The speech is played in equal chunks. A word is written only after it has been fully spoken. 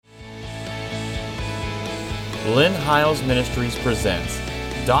Lynn Hiles Ministries presents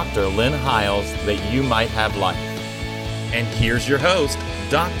Dr. Lynn Hiles, that you might have life. And here's your host,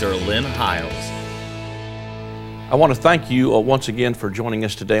 Dr. Lynn Hiles. I want to thank you once again for joining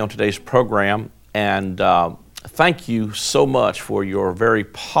us today on today's program, and thank you so much for your very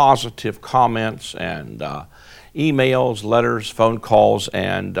positive comments and emails, letters, phone calls,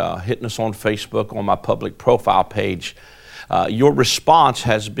 and hitting us on Facebook on my public profile page. Your response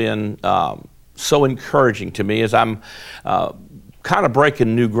has been so encouraging to me as I'm kind of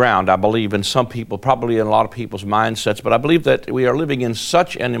breaking new ground, I believe, in some people, probably in a lot of people's mindsets, but I believe that we are living in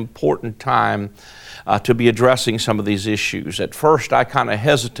such an important time to be addressing some of these issues. At first, I kind of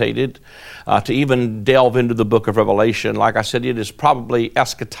hesitated to even delve into the book of Revelation. Like I said, it is probably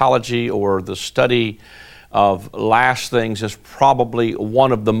eschatology, or the study of last things, is probably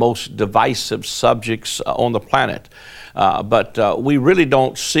one of the most divisive subjects on the planet. But we really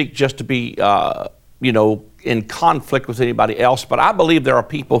don't seek just to be, in conflict with anybody else. But I believe there are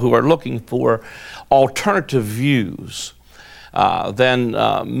people who are looking for alternative views than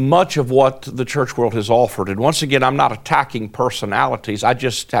much of what the church world has offered. And once again, I'm not attacking personalities. I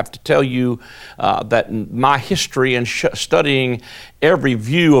just have to tell you that my history in studying every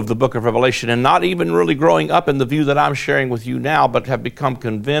view of the book of Revelation, and not even really growing up in the view that I'm sharing with you now, but have become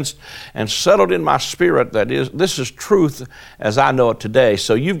convinced and settled in my spirit that this is truth as I know it today.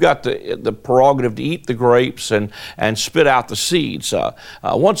 So you've got the prerogative to eat the grapes and spit out the seeds.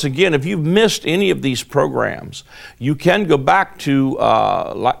 Once again, if you've missed any of these programs, you can go back to,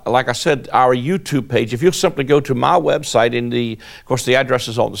 like I said, our YouTube page. If you'll simply go to my website, of course the address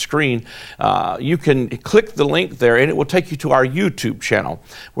is on the screen, you can click the link there and it will take you to our YouTube channel,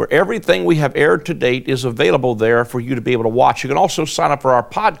 where everything we have aired to date is available there for you to be able to watch. You can also sign up for our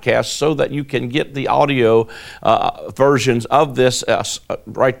podcast so that you can get the audio versions of this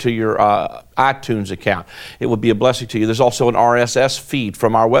right to your iTunes account. It would be a blessing to you. There's also an RSS feed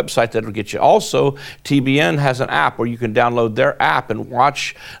from our website that will get you. Also, TBN has an app where you can download their app and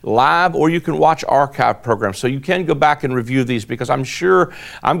watch live, or you can watch archive programs. So you can go back and review these, because I'm sure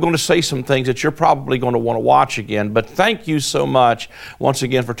I'm going to say some things that you're probably going to want to watch again. But thank you so much once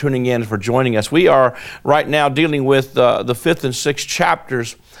again for tuning in and for joining us. We are right now dealing with the 5th and 6th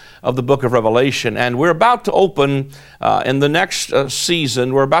chapters of the book of Revelation, and we're about to open in the next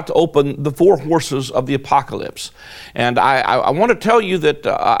season, we're about to open the 4 horses of the apocalypse. And I want to tell you that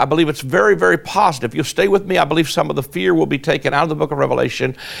I believe it's very, very positive. If you'll stay with me, I believe some of the fear will be taken out of the book of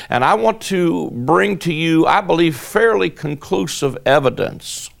Revelation, and I want to bring to you, I believe, fairly conclusive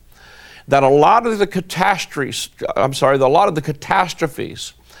evidence that a lot of the catastrophes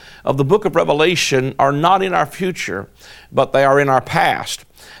of the book of Revelation are not in our future, but they are in our past.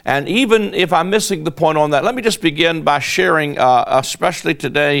 And even if I'm missing the point on that, let me just begin by sharing, especially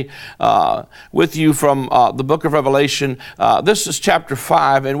today, with you from the book of Revelation. This is chapter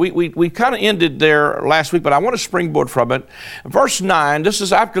 5, and we kind of ended there last week, but I want to springboard from it. Verse 9, this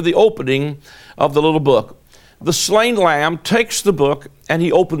is after the opening of the little book. The slain lamb takes the book and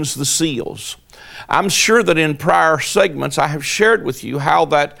he opens the seals. I'm sure that in prior segments I have shared with you how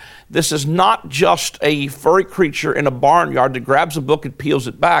that this is not just a furry creature in a barnyard that grabs a book and peels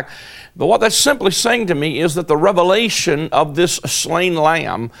it back. But what that's simply saying to me is that the revelation of this slain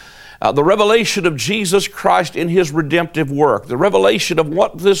lamb, the revelation of Jesus Christ in his redemptive work, the revelation of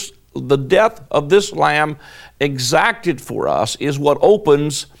what the death of this lamb exacted for us, is what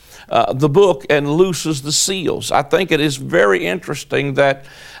opens the book and looses the seals. I think it is very interesting that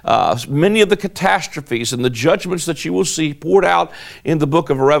many of the catastrophes and the judgments that you will see poured out in the book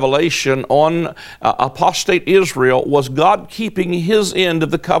of Revelation on apostate Israel was God keeping his end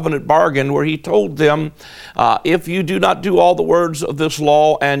of the covenant bargain, where he told them, if you do not do all the words of this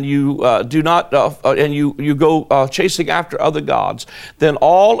law and you do not and you go chasing after other gods, then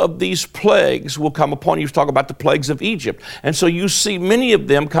all of these plagues will come upon you. He's talking about the plagues of Egypt. And so you see many of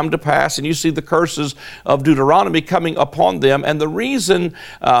them come to pass, and you see the curses of Deuteronomy coming upon them. And the reason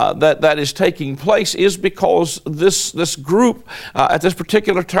that is taking place is because this group at this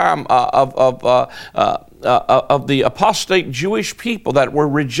particular time of the apostate Jewish people that were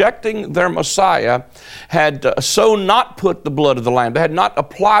rejecting their Messiah had so not put the blood of the Lamb. They had not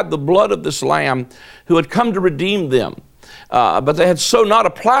applied the blood of this Lamb who had come to redeem them. But they had so not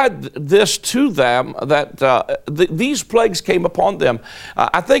applied this to them that these plagues came upon them.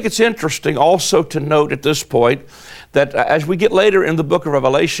 I think it's interesting also to note at this point that as we get later in the book of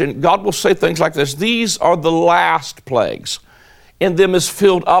Revelation, God will say things like this: these are the last plagues. In them is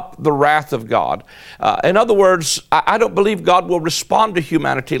filled up the wrath of God. In other words, I don't believe God will respond to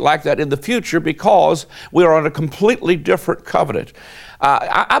humanity like that in the future, because we are on a completely different covenant.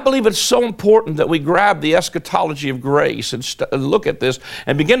 I believe it's so important that we grab the eschatology of grace and look at this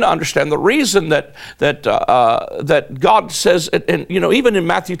and begin to understand the reason that God says, and even in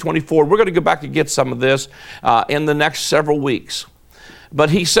Matthew 24, we're going to go back and get some of this in the next several weeks. But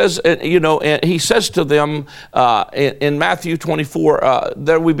he says, he says to them in Matthew 24,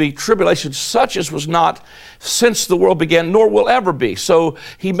 there will be tribulation such as was not since the world began, nor will ever be. So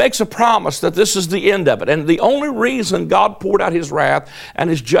he makes a promise that this is the end of it. And the only reason God poured out his wrath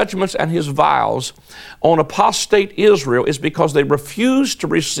and his judgments and his vials on apostate Israel is because they refused to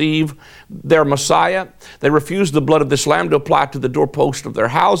receive their Messiah. They refused the blood of this Lamb to apply to the doorpost of their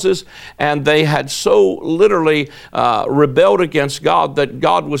houses. And they had so literally rebelled against God that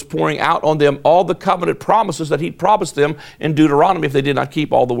God was pouring out on them all the covenant promises that He promised them in Deuteronomy if they did not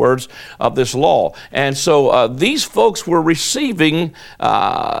keep all the words of this law. And so these folks were receiving,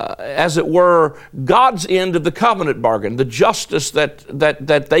 as it were, God's end of the covenant bargain, the justice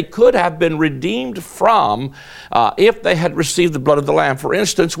that they could have been redeemed from if they had received the blood of the Lamb. For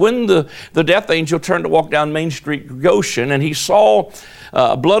instance, when the death angel turned to walk down Main Street, Goshen, and he saw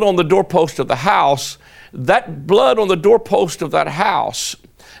blood on the doorpost of the house, that blood on the doorpost of that house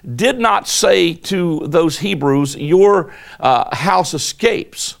did not say to those Hebrews, your house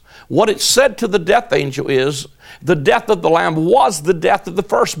escapes. What it said to the death angel is, the death of the Lamb was the death of the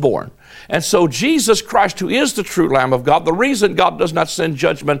firstborn. And so Jesus Christ, who is the true Lamb of God, the reason God does not send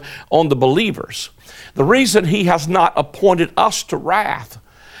judgment on the believers, the reason He has not appointed us to wrath,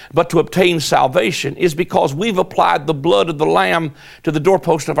 but to obtain salvation, is because we've applied the blood of the Lamb to the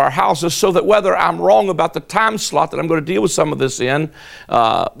doorpost of our houses, so that whether I'm wrong about the time slot that I'm going to deal with some of this in,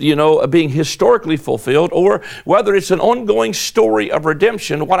 being historically fulfilled, or whether it's an ongoing story of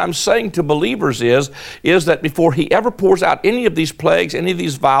redemption, what I'm saying to believers is that before He ever pours out any of these plagues, any of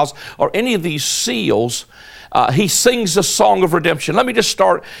these vials, or any of these seals, He sings a song of redemption. Let me just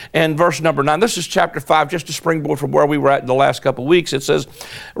start in verse number 9. This is chapter 5, just to springboard from where we were at in the last couple of weeks. It says,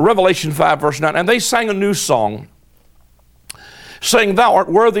 Revelation 5, verse 9, and they sang a new song, saying, Thou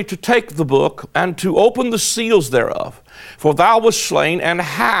art worthy to take the book and to open the seals thereof. For Thou wast slain and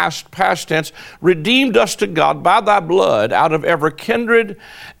hast, past tense, redeemed us to God by Thy blood out of every kindred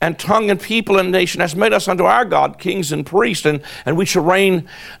and tongue and people and nation, hast made us unto our God kings and priests, and we shall reign,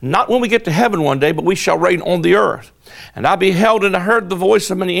 not when we get to heaven one day, but we shall reign on the earth. And I beheld and I heard the voice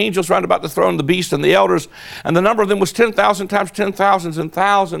of many angels round about the throne, the beast and the elders, and the number of them was 10,000 times 10,000s and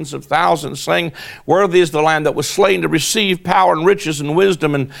thousands of thousands, saying, Worthy is the Lamb that was slain to receive power and riches and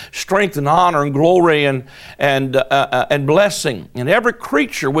wisdom and strength and honor and glory and blessing. And every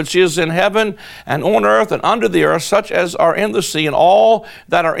creature which is in heaven and on earth and under the earth, such as are in the sea, and all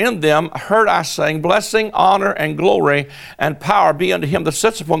that are in them, heard I saying, Blessing, honor, and glory, and power be unto Him that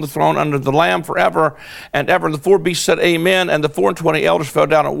sits upon the throne under the Lamb forever and ever. And the four beasts said, Amen. And the 24 elders fell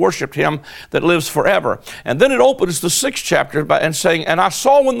down and worshipped Him that lives forever. And then it opens the 6th chapter and saying, And I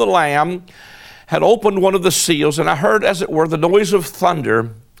saw when the Lamb had opened one of the seals, and I heard, as it were, the noise of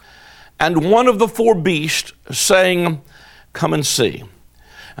thunder, and one of the 4 beasts saying, Come and see.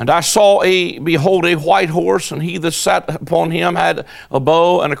 And I saw behold, a white horse, and he that sat upon him had a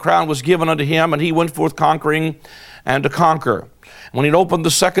bow, and a crown was given unto him, and he went forth conquering and to conquer. When he'd opened the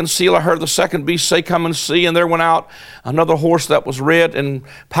 2nd seal, I heard the 2nd beast say, Come and see. And there went out another horse that was red, and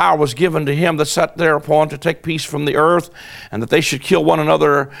power was given to him that sat thereupon to take peace from the earth, and that they should kill one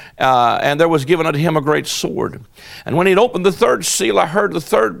another. And there was given unto him a great sword. And when he'd opened the 3rd seal, I heard the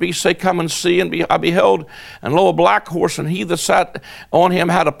 3rd beast say, Come and see. And I beheld, and lo, a black horse, and he that sat on him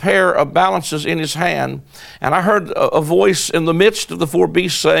had a pair of balances in his hand. And I heard a voice in the midst of the 4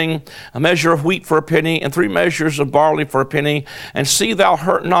 beasts saying, A measure of wheat for a penny, and 3 measures of barley for a penny, and see thou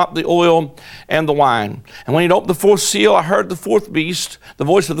hurt not the oil and the wine. And when he opened the 4th seal, I heard the 4th beast, the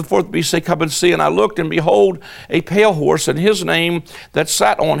voice of the 4th beast say, Come and see. And I looked, and behold, a pale horse, and his name that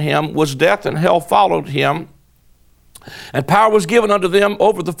sat on him was Death, and hell followed him. And power was given unto them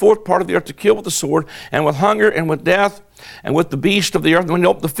over the 4th part of the earth to kill with the sword, and with hunger, and with death, and with the beast of the earth. And when he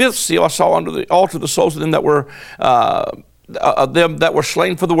opened the 5th seal, I saw under the altar the souls of them that were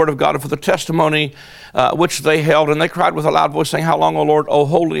slain for the word of God and for the testimony which they held. And they cried with a loud voice, saying, How long, O Lord, O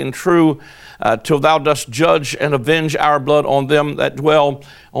holy and true, till thou dost judge and avenge our blood on them that dwell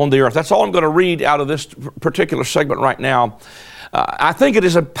on the earth. That's all I'm going to read out of this particular segment right now. I think it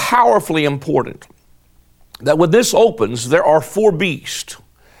is powerfully important that when this opens, there are 4 beasts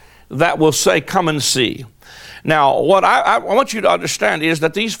that will say, Come and see. Now, what I want you to understand is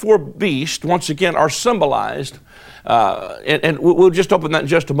that these 4 beasts, once again, are symbolized, and we'll just open that in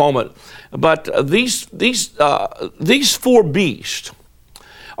just a moment. But these 4 beasts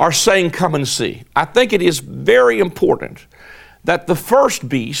are saying, Come and see. I think it is very important that the first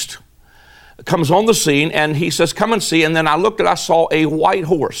beast comes on the scene, and he says, come and see. And then I looked and I saw a white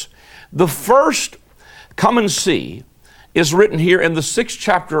horse. The first come and see is written here in the 6th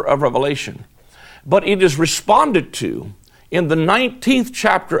chapter of Revelation, but it is responded to in the 19th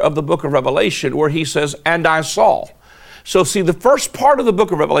chapter of the book of Revelation, where he says, and I saw. So see, the first part of the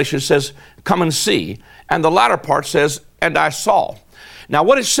book of Revelation says, come and see, and the latter part says, and I saw. Now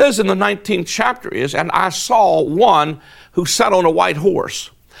what it says in the 19th chapter is, and I saw one who sat on a white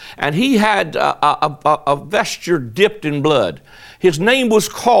horse, and he had a vesture dipped in blood. His name was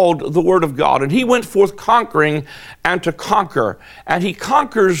called the Word of God, and he went forth conquering and to conquer. And he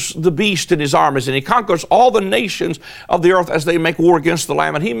conquers the beast and his armies, and he conquers all the nations of the earth as they make war against the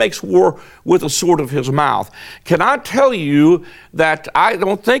Lamb, and he makes war with the sword of his mouth. Can I tell you that I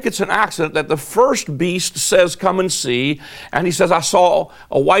don't think it's an accident that the first beast says, come and see, and he says, I saw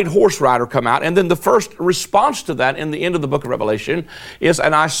a white horse rider come out, and then the first response to that in the end of the book of Revelation is,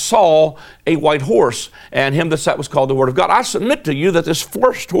 and I saw a white horse, and him that sat was called the Word of God. I submit to you that this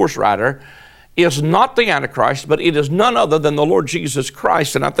first horse rider is not the Antichrist, but it is none other than the Lord Jesus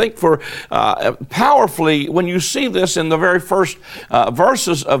Christ. And I think for powerfully, when you see this in the very first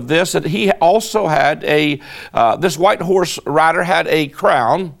verses of this, that he also had this white horse rider had a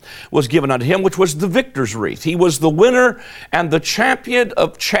crown was given unto him, which was the victor's wreath. He was the winner and the champion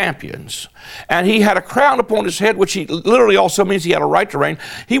of champions. And he had a crown upon his head, which he literally also means he had a right to reign.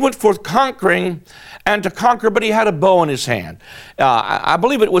 He went forth conquering and to conquer, but he had a bow in his hand. I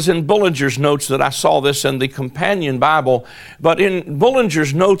believe it was in Bullinger's notes that I saw this in the Companion Bible, but in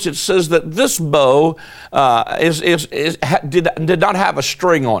Bullinger's notes it says that this bow did not have a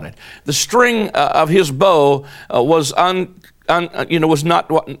string on it. The string of his bow was was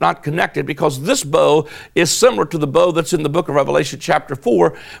not connected, because this bow is similar to the bow that's in the book of Revelation chapter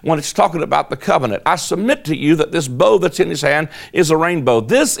 4 when it's talking about the covenant. I submit to you that this bow that's in his hand is a rainbow.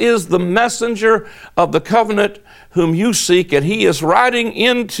 This is the messenger of the covenant whom you seek, and he is riding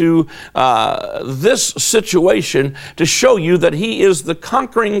into this situation to show you that he is the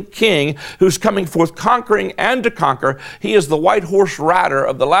conquering king who's coming forth conquering and to conquer. He is the white horse rider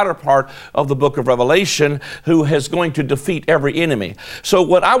of the latter part of the book of Revelation, who is going to defeat every enemy. So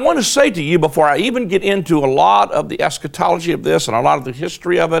what I want to say to you before I even get into a lot of the eschatology of this and a lot of the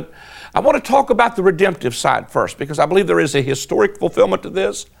history of it, I want to talk about the redemptive side first, because I believe there is a historic fulfillment to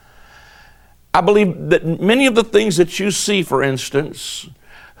this. I believe that many of the things that you see, for instance,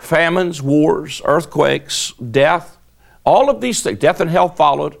 famines, wars, earthquakes, death, all of these things, death and hell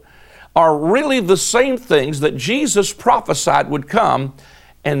followed, are really the same things that Jesus prophesied would come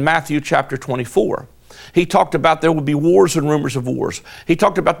in Matthew chapter 24. He talked about there will be wars and rumors of wars. He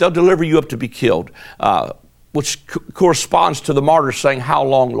talked about they'll deliver you up to be killed, which corresponds to the martyrs saying, how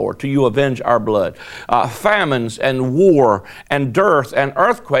long, Lord, till you avenge our blood? Famines and war and dearth and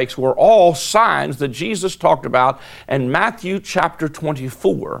earthquakes were all signs that Jesus talked about in Matthew chapter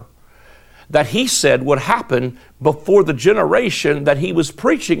 24, that he said would happen before the generation that he was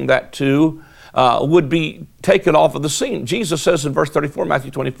preaching that to would be taken off of the scene. Jesus says in verse 34,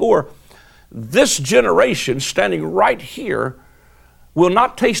 Matthew 24, this generation standing right here will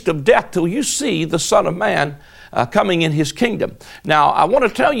not taste of death till you see the Son of Man coming in his kingdom. Now, I want to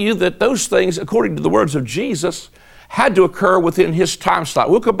tell you that those things, according to the words of Jesus, had to occur within his time slot.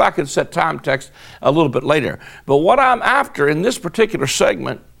 We'll come back and set time text a little bit later. But what I'm after in this particular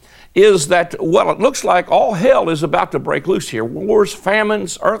segment is that, well, it looks like all hell is about to break loose here. Wars,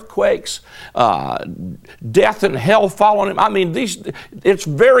 famines, earthquakes, death and hell following him. I mean, it's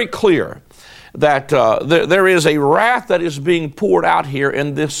very clear that there is a wrath that is being poured out here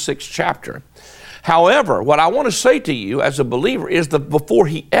in this 6th chapter. However, what I want to say to you as a believer is that before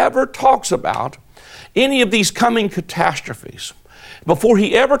he ever talks about any of these coming catastrophes, before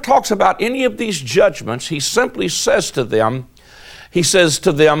he ever talks about any of these judgments, he simply says to them, they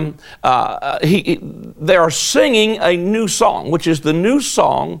are singing a new song, which is the new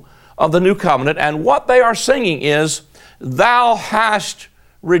song of the new covenant. And what they are singing is, thou hast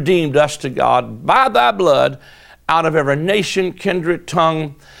redeemed us to God by thy blood out of every nation, kindred,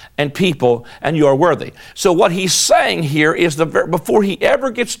 tongue, and people, and you are worthy. So what he's saying here is before he ever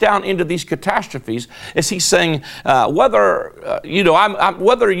gets down into these catastrophes, is he's saying whether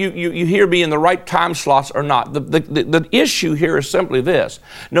you hear me in the right time slots or not. The issue here is simply this: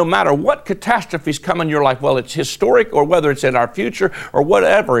 no matter what catastrophes come in your life, well, it's historic or whether it's in our future or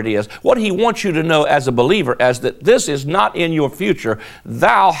whatever it is, what he wants you to know as a believer is that this is not in your future.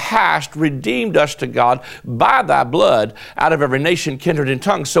 Thou hast redeemed us to God by thy blood out of every nation, kindred, and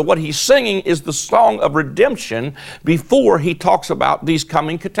tongue. So what he's singing is the song of redemption before he talks about these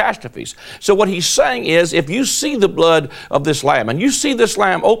coming catastrophes. So what he's saying is, if you see the blood of this lamb and you see this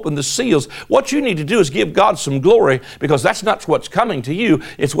lamb open the seals, what you need to do is give God some glory, because that's not what's coming to you,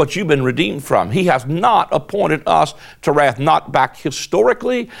 it's what you've been redeemed from. He has not appointed us to wrath, not back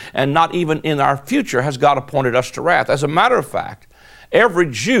historically, and not even in our future has God appointed us to wrath. As a matter of fact,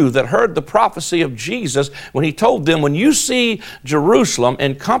 every Jew that heard the prophecy of Jesus when he told them, when you see Jerusalem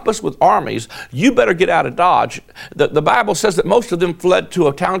encompassed with armies, you better get out of Dodge. The Bible says that most of them fled to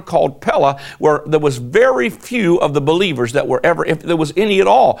a town called Pella, where there was very few of the believers that were ever, if there was any at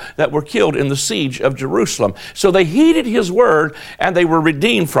all, that were killed in the siege of Jerusalem. So they heeded his word and they were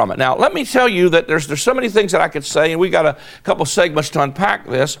redeemed from it. Now, let me tell you that there's so many things that I could say, and we got a couple segments to unpack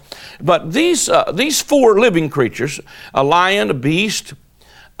this. But these four living creatures, a lion, a beast,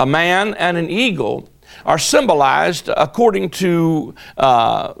 a man, and an eagle, are symbolized, according to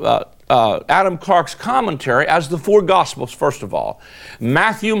Adam Clarke's commentary, as the four Gospels, first of all: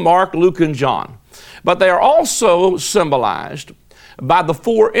 Matthew, Mark, Luke, and John. But they are also symbolized by the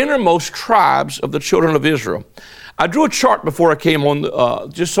four innermost tribes of the children of Israel. I drew a chart before I came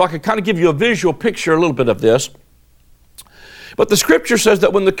on, just so I could kind of give you a visual picture, a little bit of this. But the scripture says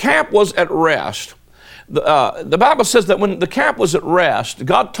that when the camp was at rest, the Bible says that when the camp was at rest,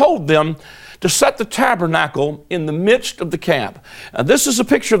 God told them to set the tabernacle in the midst of the camp. This is a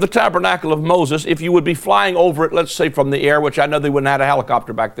picture of the tabernacle of Moses. If you would be flying over it, let's say from the air, which I know they wouldn't have a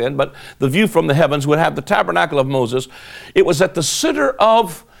helicopter back then, but the view from the heavens would have the tabernacle of Moses. It was at the center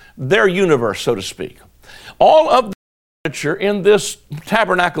of their universe, so to speak. All of the furniture in this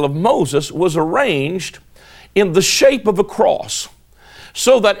tabernacle of Moses was arranged in the shape of a cross,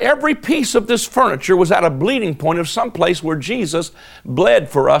 so that every piece of this furniture was at a bleeding point of some place where Jesus bled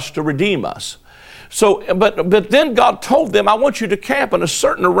for us to redeem us. So, but then God told them, I want you to camp in a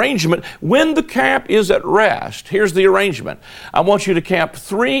certain arrangement. When the camp is at rest, here's the arrangement. I want you to camp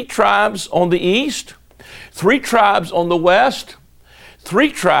 3 tribes on the east, 3 tribes on the west, 3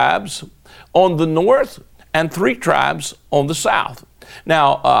 tribes on the north, and 3 tribes on the south.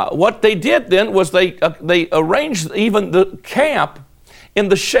 Now, what they did then was they arranged even the camp in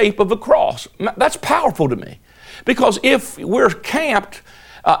the shape of a cross. That's powerful to me, because if we're camped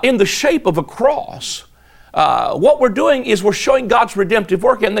in the shape of a cross, what we're doing is we're showing God's redemptive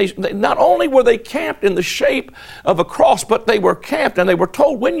work. And they not only were they camped in the shape of a cross, but they were camped, and they were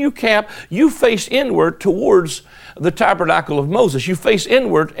told, when you camp, you face inward towards the tabernacle of Moses. You face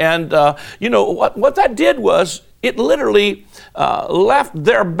inward, and what that did was it literally left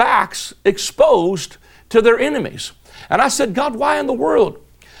their backs exposed to their enemies. And I said, God, why in the world,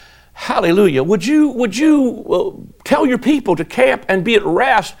 hallelujah, would you tell your people to camp and be at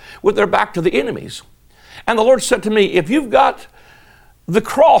rest with their back to the enemies? And the Lord said to me, if you've got the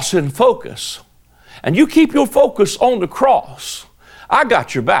cross in focus and you keep your focus on the cross, I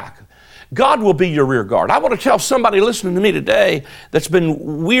got your back. God will be your rear guard. I want to tell somebody listening to me today that's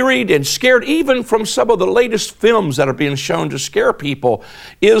been wearied and scared, even from some of the latest films that are being shown to scare people,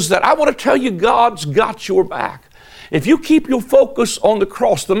 is that I want to tell you, God's got your back. If you keep your focus on the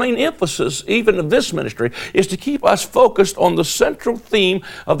cross, the main emphasis even of this ministry is to keep us focused on the central theme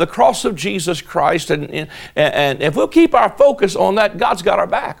of the cross of Jesus Christ. And if we'll keep our focus on that, God's got our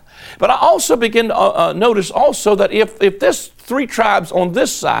back. But I also begin to notice also that if this 3 tribes on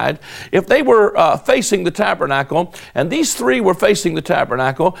this side, if they were facing the tabernacle, and these 3 were facing the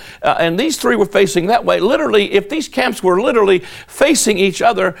tabernacle, and these 3 were facing that way, literally, if these camps were literally facing each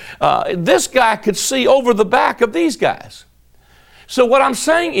other, this guy could see over the back of these guys. So what I'm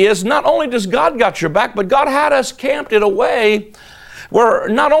saying is, not only does God got your back, but God had us camped in a way where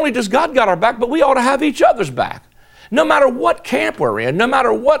not only does God got our back, but we ought to have each other's back. No matter what camp we're in, no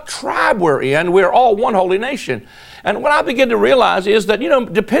matter what tribe we're in, we're all one holy nation. And what I begin to realize is that,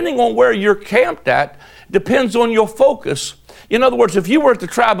 depending on where you're camped at, depends on your focus. In other words, if you were at the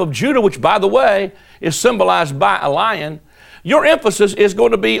tribe of Judah, which, by the way, is symbolized by a lion, your emphasis is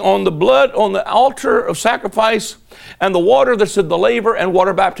going to be on the blood on the altar of sacrifice and the water that's in the laver and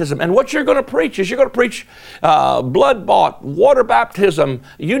water baptism. And what you're going to preach is you're going to preach blood-bought, water baptism.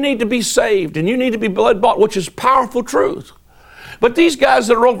 You need to be saved and you need to be blood-bought, which is powerful truth. But these guys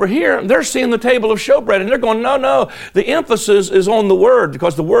that are over here, they're seeing the table of showbread and they're going, no, the emphasis is on the Word,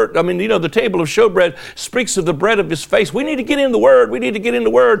 because the Word, the table of showbread speaks of the bread of His face. We need to get in the Word. We need to get in the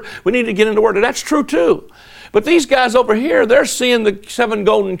Word. We need to get in the Word. And that's true too. But these guys over here, they're seeing the 7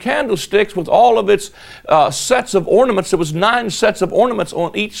 golden candlesticks with all of its sets of ornaments. There was 9 sets of ornaments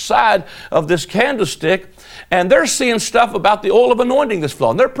on each side of this candlestick. And they're seeing stuff about the oil of anointing that's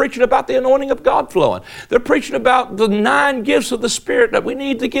flowing. They're preaching about the anointing of God flowing. They're preaching about the 9 gifts of the Spirit, that we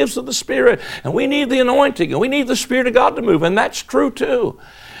need the gifts of the Spirit, and we need the anointing, and we need the Spirit of God to move. And that's true too.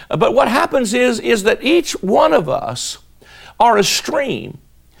 But what happens is that each one of us are a stream.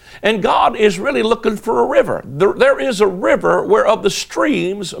 And God is really looking for a river. There is a river whereof the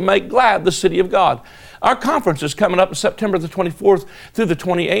streams make glad the city of God. Our conference is coming up September the 24th through the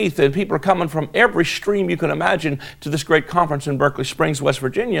 28th, and people are coming from every stream you can imagine to this great conference in Berkeley Springs, West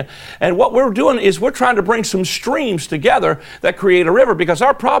Virginia. And what we're doing is we're trying to bring some streams together that create a river, because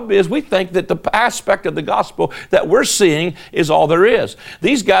our problem is we think that the aspect of the gospel that we're seeing is all there is.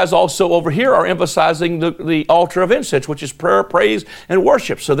 These guys also over here are emphasizing the altar of incense, which is prayer, praise, and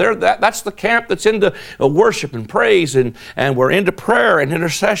worship. So that's the camp that's into worship and praise, and we're into prayer and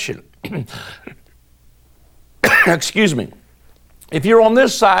intercession. Excuse me. If you're on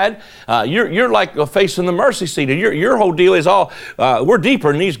this side, you're like facing the mercy seat. And your whole deal is all, we're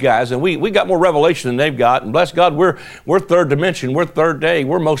deeper than these guys, and we got more revelation than they've got. And bless God, we're third dimension, we're third day,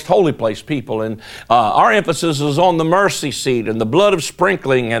 we're most holy place people. And our emphasis is on the mercy seat and the blood of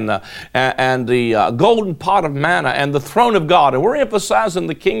sprinkling and the golden pot of manna and the throne of God. And we're emphasizing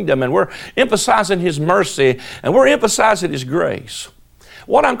the kingdom, and we're emphasizing His mercy, and we're emphasizing His grace.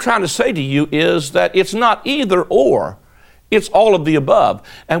 What I'm trying to say to you is that it's not either or, it's all of the above.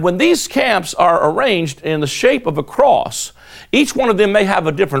 And when these camps are arranged in the shape of a cross, each one of them may have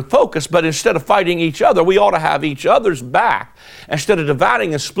a different focus, but instead of fighting each other, we ought to have each other's back. Instead of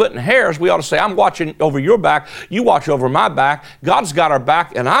dividing and splitting hairs, we ought to say, I'm watching over your back, you watch over my back, God's got our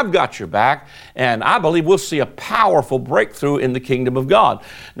back, and I've got your back, and I believe we'll see a powerful breakthrough in the kingdom of God.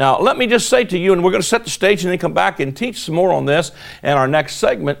 Now, let me just say to you, and we're going to set the stage and then come back and teach some more on this in our next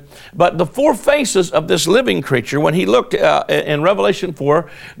segment, but the 4 faces of this living creature, when he looked in Revelation 4,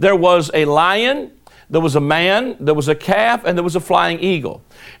 there was a lion, there was a man, there was a calf, and there was a flying eagle.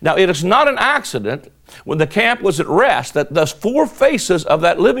 Now, it is not an accident when the camp was at rest that the 4 faces of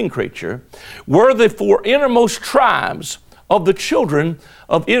that living creature were the 4 innermost tribes of the children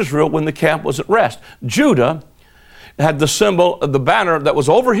of Israel when the camp was at rest. Judah had the symbol of the banner that was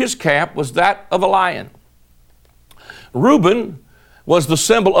over his camp was that of a lion. Reuben was the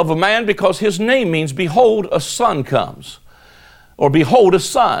symbol of a man because his name means, behold, a son comes, or behold, a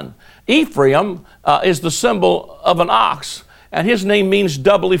son. Ephraim is the symbol of an ox, and his name means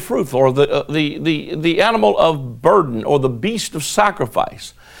doubly fruitful, or the animal of burden, or the beast of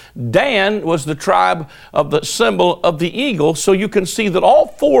sacrifice. Dan was the tribe of the symbol of the eagle, so you can see that all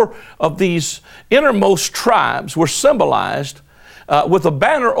 4 of these innermost tribes were symbolized with a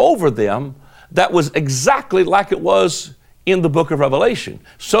banner over them that was exactly like it was in the book of Revelation.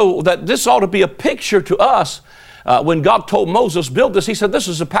 So that this ought to be a picture to us. When God told Moses, build this, he said, this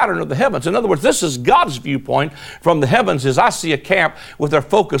is a pattern of the heavens. In other words, this is God's viewpoint from the heavens. Is I see a camp with their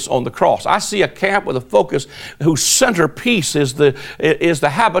focus on the cross. I see a camp with a focus whose centerpiece is the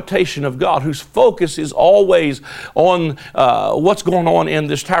habitation of God, whose focus is always on what's going on in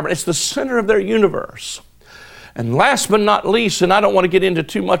this tabernacle. It's the center of their universe. And last but not least, and I don't want to get into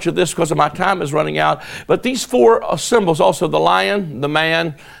too much of this because my time is running out, but these 4 symbols, also the lion, the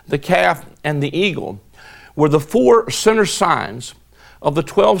man, the calf, and the eagle, were the 4 center signs of the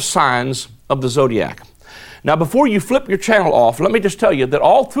 12 signs of the zodiac. Now, before you flip your channel off, let me just tell you that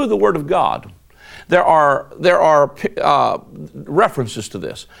all through the Word of God, there are references to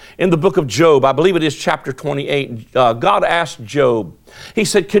this. In the book of Job, I believe it is chapter 28, God asked Job, he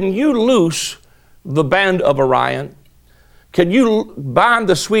said, can you loose the band of Orion? Can you bind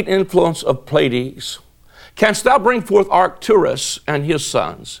the sweet influence of Pleiades? Canst thou bring forth Arcturus and his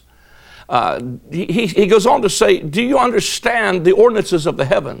sons? He goes on to say, do you understand the ordinances of the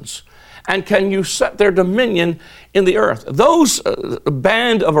heavens? And can you set their dominion in the earth? Those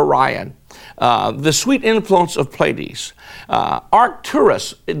band of Orion, the sweet influence of Pleiades,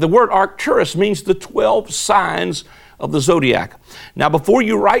 Arcturus, the word Arcturus means the 12 signs of the zodiac. Now, before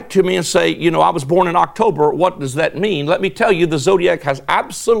you write to me and say, I was born in October, what does that mean? Let me tell you, the zodiac has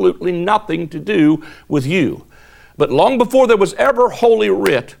absolutely nothing to do with you. But long before there was ever Holy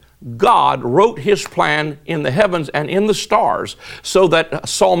Writ, God wrote His plan in the heavens and in the stars, so that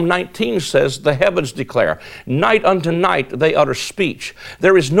Psalm 19 says, the heavens declare, night unto night they utter speech.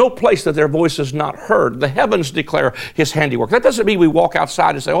 There is no place that their voice is not heard. The heavens declare His handiwork. That doesn't mean we walk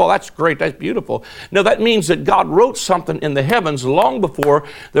outside and say, oh, that's great, that's beautiful. No, that means that God wrote something in the heavens long before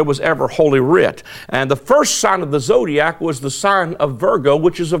there was ever Holy Writ. And the first sign of the zodiac was the sign of Virgo,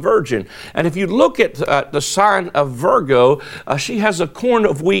 which is a virgin. And if you look at the sign of Virgo, she has a corn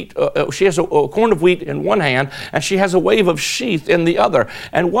of wheat. She has a corn of wheat in one hand, and she has a wave of sheath in the other.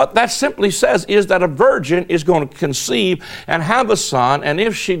 And what that simply says is that a virgin is going to conceive and have a son, and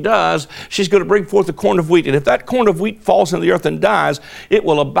if she does, she's going to bring forth a corn of wheat. And if that corn of wheat falls in the earth and dies, it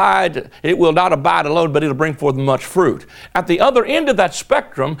will not abide alone, but it'll bring forth much fruit. At the other end of that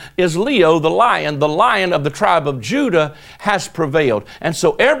spectrum is Leo, the lion of the tribe of Judah has prevailed. And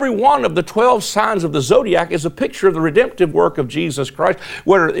so every one of the 12 signs of the zodiac is a picture of the redemptive work of Jesus Christ,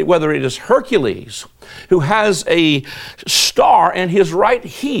 whether it is Hercules, who has a star in his right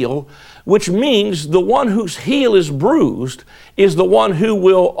heel, which means the one whose heel is bruised is the one who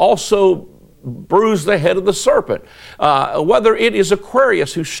will also bruise the head of the serpent. Whether it is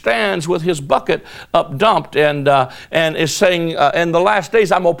Aquarius, who stands with his bucket up dumped and is saying, in the last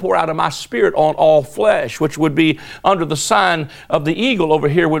days I'm going to pour out of my spirit on all flesh, which would be under the sign of the eagle over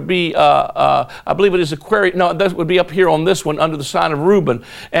here would be, I believe it is Aquarius, no, that would be up here on this one under the sign of Reuben.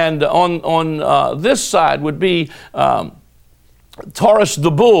 And on this side would be Taurus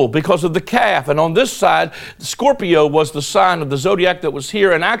the bull because of the calf. And on this side, Scorpio was the sign of the zodiac that was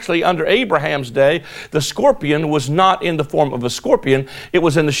here. And actually under Abraham's day, the scorpion was not in the form of a scorpion. It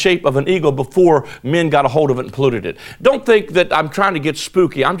was in the shape of an eagle before men got a hold of it and polluted it. Don't think that I'm trying to get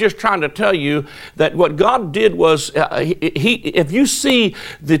spooky. I'm just trying to tell you that what God did was, if you see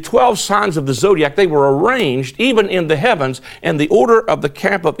the 12 signs of the zodiac, they were arranged even in the heavens in the order of the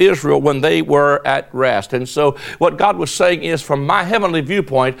camp of Israel when they were at rest. And so what God was saying is, from my heavenly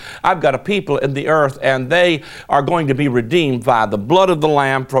viewpoint, I've got a people in the earth, and they are going to be redeemed by the blood of the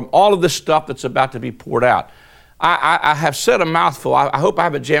Lamb from all of this stuff that's about to be poured out. I have said a mouthful. I hope I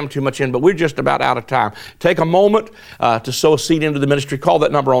haven't jammed too much in, but we're just about out of time. Take a moment to sow a seed into the ministry. Call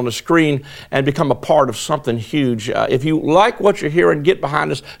that number on the screen and become a part of something huge. If you like what you're hearing, get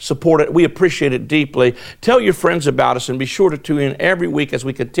behind us, support it. We appreciate it deeply. Tell your friends about us, and be sure to tune in every week as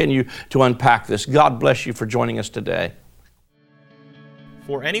we continue to unpack this. God bless you for joining us today.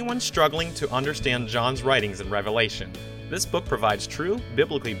 For anyone struggling to understand John's writings in Revelation, this book provides true,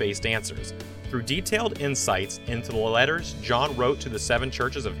 biblically based answers. Through detailed insights into the letters John wrote to the 7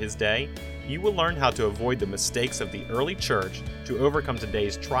 churches of his day, you will learn how to avoid the mistakes of the early church to overcome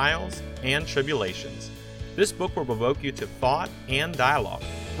today's trials and tribulations. This book will provoke you to thought and dialogue,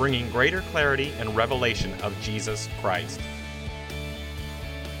 bringing greater clarity and revelation of Jesus Christ.